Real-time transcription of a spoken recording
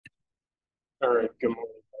All right, good morning,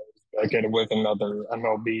 guys. Back at it with another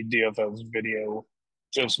MLB DFS video.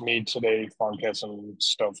 Just me today. Funk had some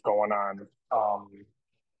stuff going on.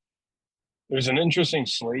 It was an interesting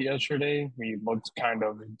slate yesterday. We looked kind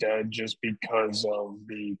of dead just because of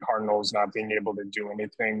the Cardinals not being able to do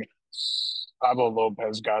anything. Pablo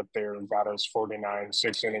Lopez got there, got us 49,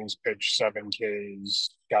 6 innings pitched, 7 Ks,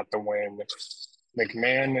 got the win.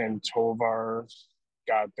 McMahon and Tovar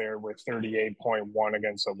got there with 38.1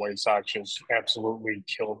 against the White Sox, just absolutely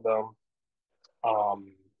killed them.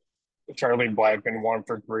 Um, Charlie Blackmon 1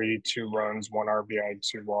 for 3, 2 runs, 1 RBI,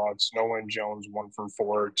 2 walks. Nolan Jones 1 for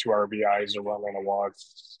 4, 2 RBIs, a run and a walk.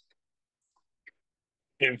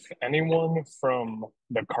 If anyone from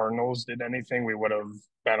the Cardinals did anything, we would have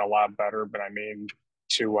been a lot better. But I mean,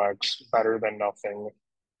 2x better than nothing.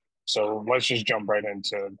 So let's just jump right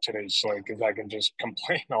into today's slate because I can just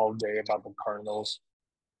complain all day about the Cardinals.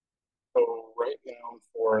 So right now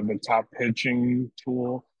for the top pitching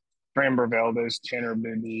tool, Framber Valdez, Tanner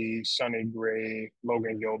Bibby, Sonny Gray,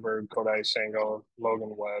 Logan Gilbert, Kodai Senga,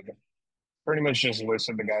 Logan Webb. Pretty much just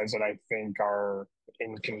listed the guys that I think are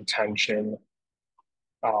in contention.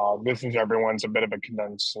 This is everyone's a bit of a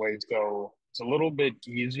condensed slate, so it's a little bit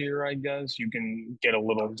easier, I guess. You can get a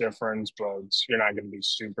little difference, but you're not going to be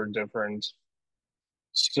super different.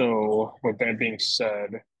 So, with that being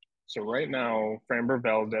said, so right now, Framber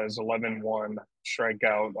Valdez, 11-1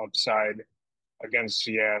 strikeout upside against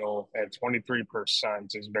Seattle at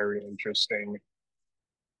 23% is very interesting.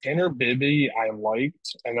 Tanner Bibby, I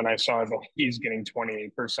liked, and then I saw that he's getting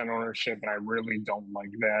 28% ownership, and I really don't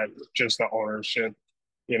like that. Just the ownership,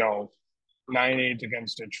 you know, 9-8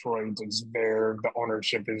 against Detroit is there, the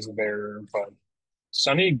ownership is there, but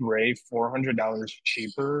Sonny Gray, $400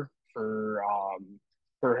 cheaper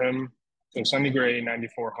for him. So Sonny Gray,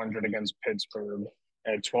 9,400 against Pittsburgh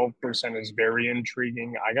at 12% is very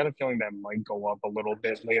intriguing. I got a feeling that might go up a little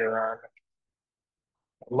bit later on.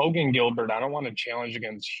 Logan Gilbert, I don't want to challenge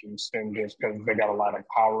against Houston just because they got a lot of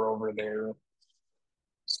power over there.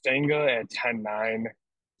 Senga at 10-9.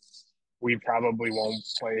 We probably won't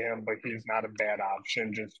play him, but he's not a bad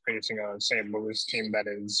option just facing a St. Louis team that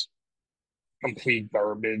is complete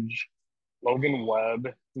garbage. Logan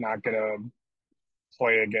Webb, not going to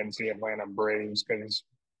play against the Atlanta Braves because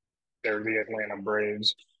they're the Atlanta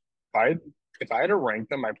Braves. I if I had to rank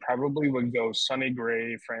them, I probably would go Sonny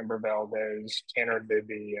Gray, Framber Valdez, Tanner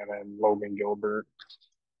Bibby, and then Logan Gilbert.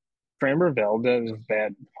 Framber Valdez,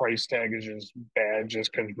 that price tag is just bad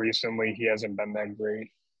just because recently he hasn't been that great.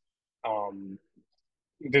 Um,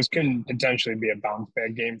 this can potentially be a bounce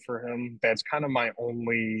back game for him. That's kind of my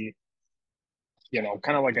only,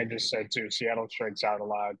 kind of like I just said too. Seattle strikes out a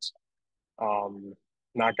lot. Um,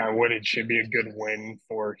 Knock on wood, it should be a good win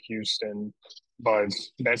for Houston, but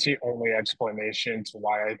that's the only explanation to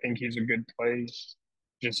why I think he's a good play.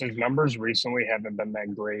 Just his numbers recently haven't been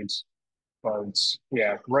that great. But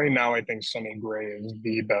yeah, right now I think Sonny Gray is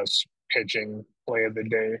the best pitching play of the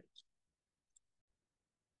day.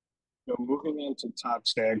 So moving on to top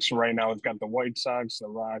stacks, right now it's got the White Sox, the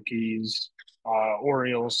Rockies,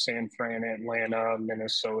 Orioles, San Fran, Atlanta,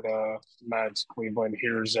 Minnesota, Mets, Cleveland.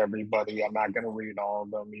 Here's everybody. I'm not going to read all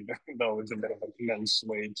of them, even though it's a bit of a condensed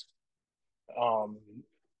slate. Um,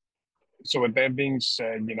 so with that being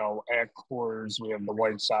said, at cores we have the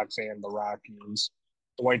White Sox and the Rockies.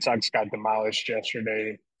 The White Sox got demolished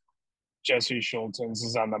yesterday. Jesse Schultens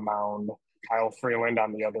is on the mound. Kyle Freeland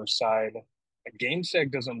on the other side. A game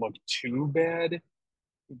seg doesn't look too bad,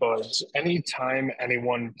 but anytime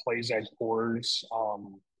anyone plays at cores,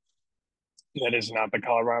 that is not the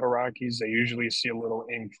Colorado Rockies, they usually see a little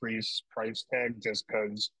increased price tag just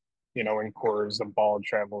because, in cores the ball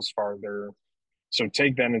travels farther. So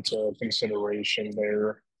take that into consideration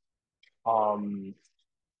there. Um,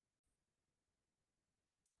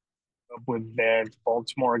 with that,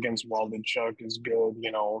 Baltimore against Chuck is good.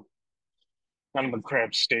 Kind of a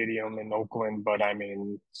crap stadium in Oakland, but I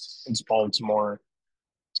mean, it's Baltimore.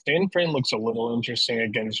 Stan Fran looks a little interesting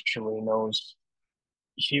against Chirinos.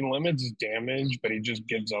 He limits damage, but he just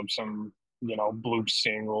gives up some, bloop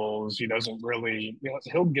singles. He doesn't really,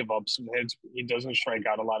 he'll give up some hits. He doesn't strike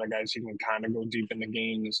out a lot of guys. He can kind of go deep in the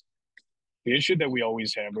games. The issue that we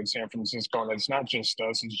always have with San Francisco, and it's not just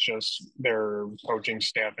us, it's just their coaching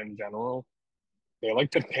staff in general. They like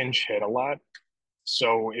to pinch hit a lot.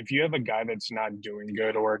 So if you have a guy that's not doing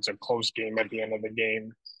good or it's a close game at the end of the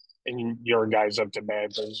game and your guy's up to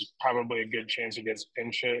bat, there's probably a good chance he gets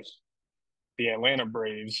pinch hit. The Atlanta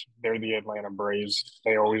Braves, they're the Atlanta Braves.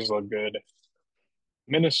 They always look good.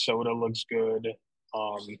 Minnesota looks good.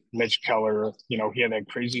 Mitch Keller, he had that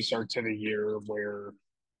crazy start to the year where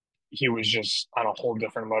he was just on a whole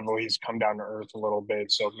different level. He's come down to earth a little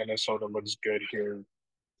bit. So Minnesota looks good here.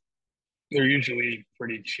 They're usually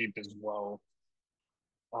pretty cheap as well.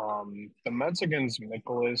 The Mets against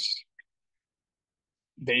Nicholas,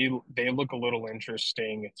 they look a little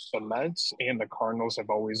interesting. The Mets and the Cardinals have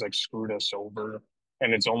always like screwed us over,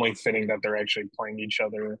 and it's only fitting that they're actually playing each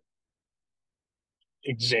other.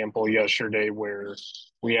 Example yesterday where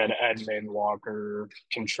we had Edman, Walker,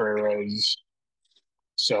 Contreras.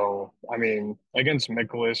 So I mean, against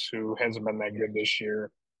Nicholas, who hasn't been that good this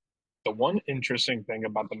year, the one interesting thing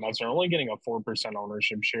about the Mets are only getting a 4%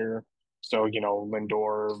 ownership share. So,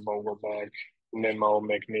 Lindor, Vogelback, Nimmo,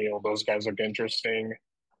 McNeil, those guys look interesting.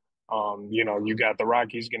 You got the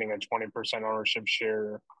Rockies getting a 20% ownership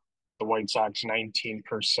share, the White Sox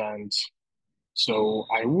 19%. So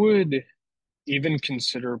I would even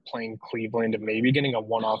consider playing Cleveland and maybe getting a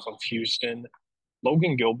one off of Houston.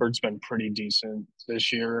 Logan Gilbert's been pretty decent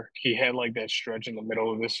this year. He had like that stretch in the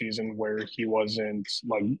middle of the season where he wasn't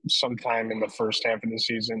like sometime in the first half of the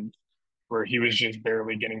season where he was just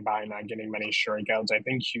barely getting by, not getting many strikeouts. I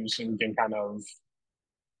think Houston can kind of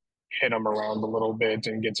hit him around a little bit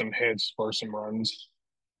and get some hits for some runs.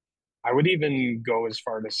 I would even go as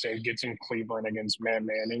far to say get some Cleveland against Matt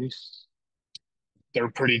Manning.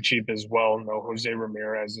 They're pretty cheap as well. No Jose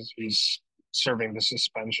Ramirez, he's serving the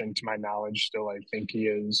suspension to my knowledge still. I think he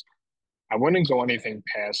is. I wouldn't go anything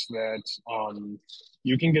past that.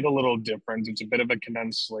 You can get a little different. It's a bit of a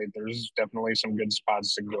condensed slate. There's definitely some good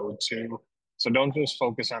spots to go to. So don't just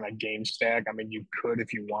focus on a game stack. I mean, you could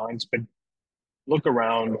if you want, but look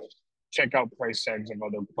around, check out price tags of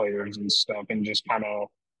other players and stuff, and just kind of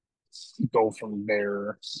go from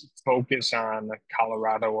there. Focus on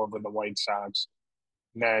Colorado over the White Sox.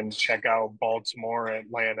 Then check out Baltimore,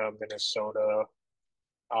 Atlanta, Minnesota,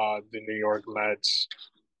 the New York Mets,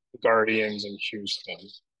 Guardians, and Houston.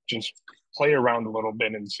 Just play around a little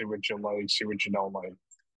bit and see what you like, see what you don't like.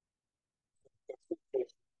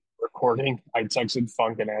 Recording, I texted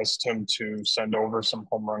Funk and asked him to send over some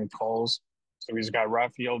home run calls. So he's got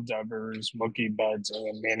Rafael Devers, Mookie Betts,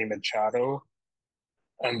 and Manny Machado.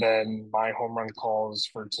 And then my home run calls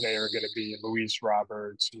for today are going to be Luis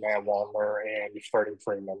Roberts, Matt Wallner, and Freddie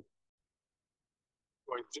Freeman.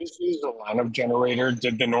 We just use the lineup generator,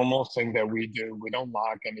 did the normal thing that we do. We don't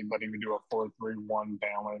lock anybody. We do a 4-3-1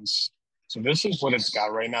 balance. So this is what it's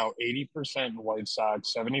got right now: 80% White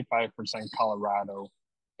Sox, 75% Colorado,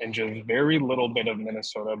 and just very little bit of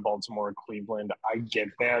Minnesota, Baltimore, Cleveland. I get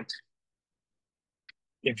that.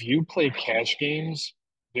 If you play cash games,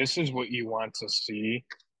 this is what you want to see.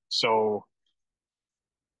 So,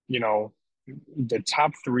 you know, the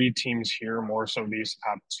top three teams here, more so these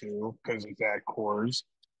top two, because of that cores,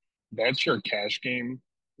 that's your cash game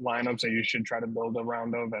lineups that you should try to build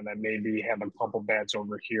around of, and then maybe have a couple bats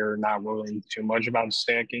over here, not worrying too much about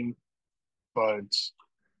stacking. But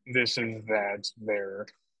this is that there.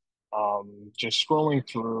 Just scrolling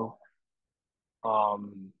through.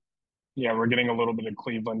 Um, yeah, we're getting a little bit of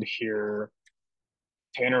Cleveland here.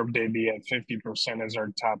 Tanner Bibby at 50% as our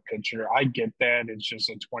top pitcher. I get that. It's just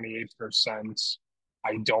a 28%.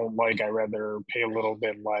 I don't like. I rather pay a little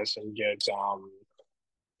bit less and get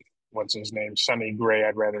what's his name? Sonny Gray.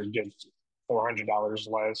 I'd rather get $400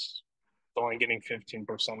 less. Only getting 15%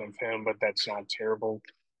 of him, but that's not terrible.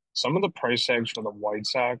 Some of the price tags for the White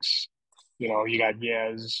Sox, you got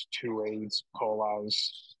Yaz, 2.8,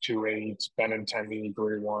 Colas, 2.8, Benintendi,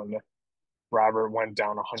 3-1. Robert went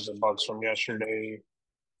down $100 from yesterday.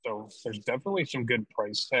 So there's definitely some good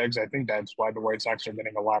price tags. I think that's why the White Sox are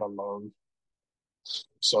getting a lot of love.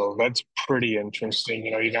 So that's pretty interesting.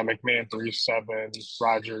 You got McMahon 3.7,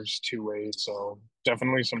 Rogers 2.8. So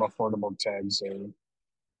definitely some affordable tags there.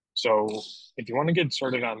 So if you want to get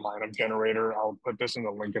started on lineup generator, I'll put this in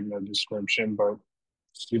the link in the description. But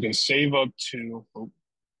you can save up to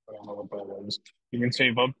I don't know what that is. You can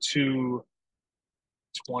save up to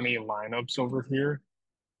 20 lineups over here.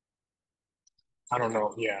 I don't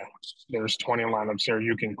know. Yeah, there's 20 lineups here.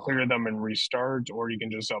 You can clear them and restart, or you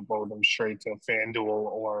can just upload them straight to Fanduel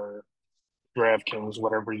or DraftKings,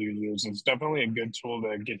 whatever you use. It's definitely a good tool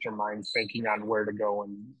to get your mind thinking on where to go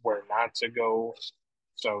and where not to go.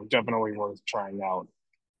 So definitely worth trying out.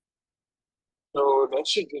 So that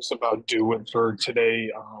should just about do it for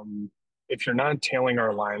today. If you're not tailing our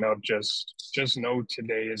lineup, just know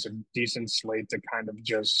today is a decent slate to kind of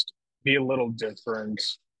just be a little different.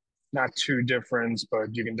 Not too different,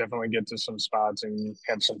 but you can definitely get to some spots and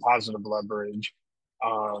have some positive leverage.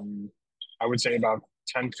 I would say about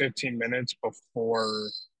 10, 15 minutes before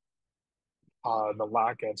the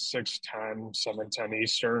lock at 6:10, 7:10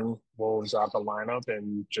 Eastern, we'll drop a lineup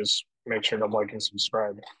and just make sure to like and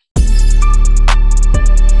subscribe.